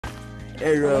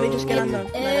Arrow. Let me just get on the...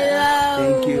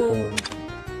 Thank you.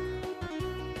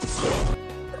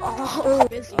 Oh,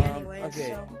 busy anyway, okay.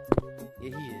 so...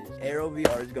 Yeah, he is.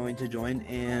 ARROWVR is going to join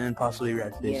and possibly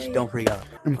Redfish. Don't freak out.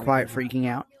 I'm quite freaking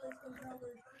out.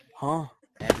 Huh?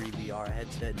 Every VR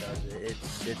headset does it.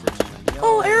 It's annoying.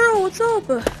 Oh, Arrow, what's up?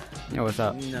 Yo, what's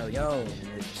up? No, yo.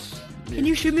 Can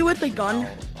you shoot me with the gun?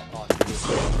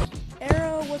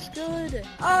 Arrow, what's good?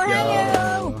 Oh, hey,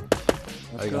 Arrow!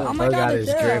 Oh my god, his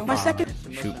it's drip my on. second...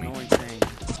 Shoot me. Oh my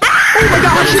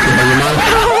gosh!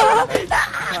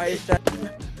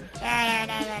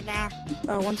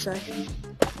 Oh, 1 sec.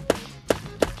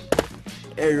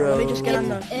 Arrow. Let me just get on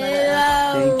the...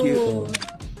 Thank you.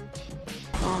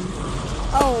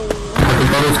 Oh.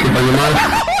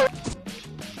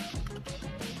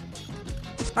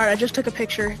 Alright, I just took a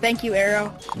picture. Thank you,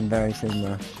 Arrow. Very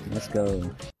Sigma. Let's go.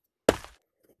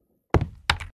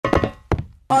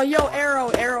 Oh, yo, Arrow,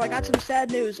 I got some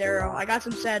sad news, Arrow. I got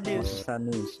some sad What's news. the sad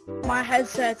news? My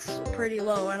headset's pretty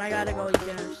low, and I gotta go eat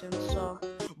dinner soon, so...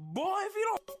 Boy, if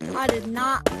you don't... I did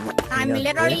not. I'm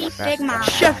literally Sigma.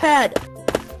 Chef head!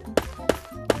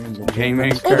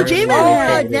 J-Man. Oh, the J-Man Oh,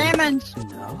 head! diamonds.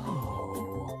 No.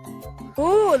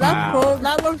 Ooh, that's Wow. cool.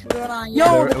 That looks good on you.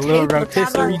 Yo, A the little tape looks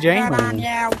rotisserie Good on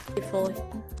J-Man. you. fully.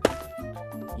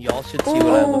 Y'all should see what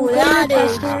I Ooh, look that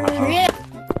is Wow. drip.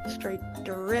 Straight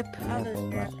drip. That is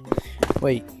drip.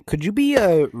 Wait, could you be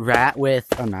a rat with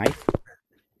a knife?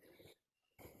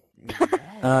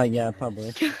 like. Yeah,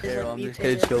 probably. Arrow, I'm just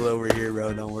gonna chill over here,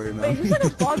 bro. Don't worry, Wait, man. is this like a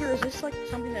bug, or is this like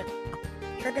something that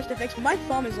Trick has to fix? My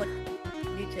thumb is like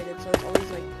mutated, so it's always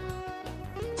like...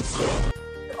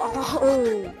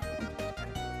 Oh.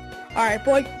 Alright,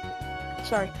 boy.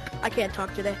 Sorry, I can't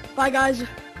talk today. Bye, guys.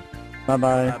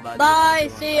 Bye-bye. Bye,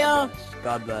 see ya.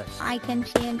 God bless. I can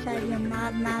see inside your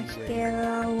mod mask,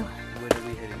 Arrow. What are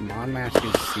we hitting? Mon mask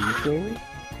is see-through?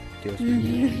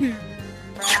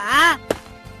 Ah,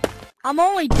 I'm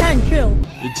only 10 kills.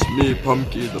 It's me,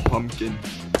 Pumpkin the Pumpkin.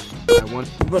 I want.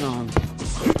 But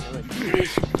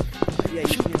yeah,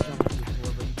 you can't jump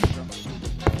before, but you can jump.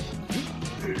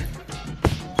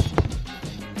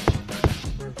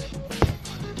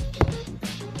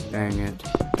 Dang it.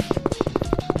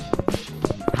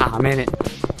 Ha, I'm in it.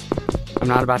 I'm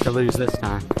not about to lose this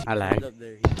time. I lag. Up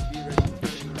there. He'd be ready to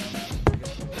turn around.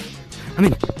 I'm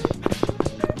in.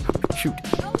 Shoot.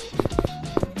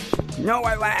 No,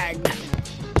 I lagged.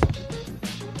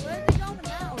 Where's it going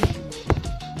now?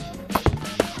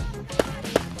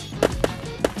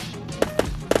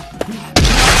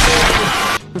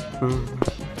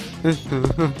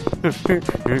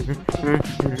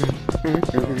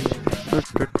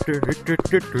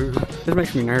 This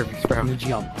makes me nervous, bro.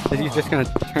 Jump. He's just gonna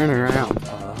turn around.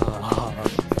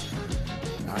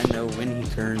 I know when he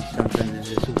turns, something is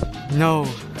just... No.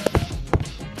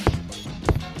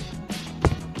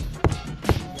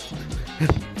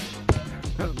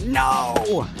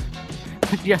 No!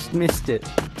 I just missed it.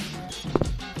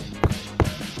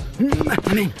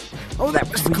 I mean, oh, that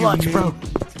was clutch, bro.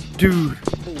 Dude.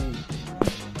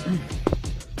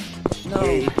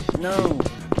 No, no.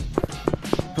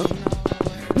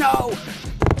 No!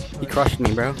 He crushed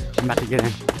me, bro. I'm about to get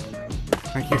in.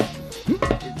 Right here.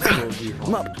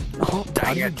 I'm up. Oh, How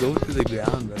dang do you it. go to the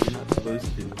ground, bro? You're not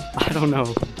supposed to. I don't know.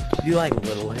 You do like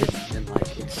little hits and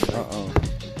like it's... Uh-oh.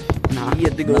 Nah. You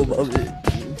have to go above it.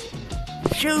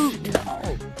 Shoot!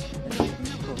 No.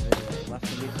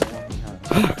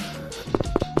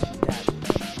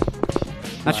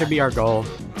 That should be our goal.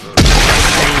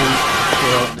 Stand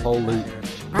still, whole loop.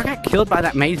 I got killed by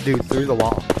that maze dude through the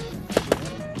wall.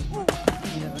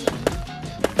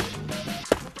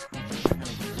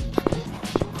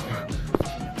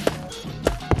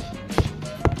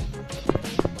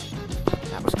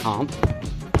 That was calm.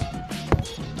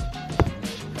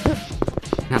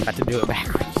 Now I'm about to do it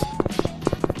backwards.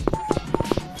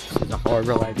 This is a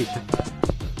horrible idea.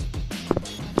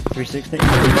 360?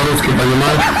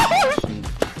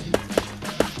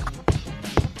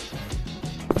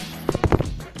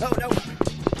 Oh no!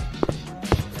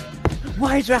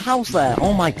 Why is there a house there?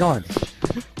 Oh my god.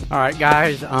 Alright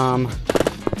guys, I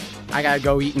gotta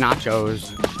go eat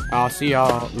nachos. I'll see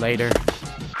y'all later.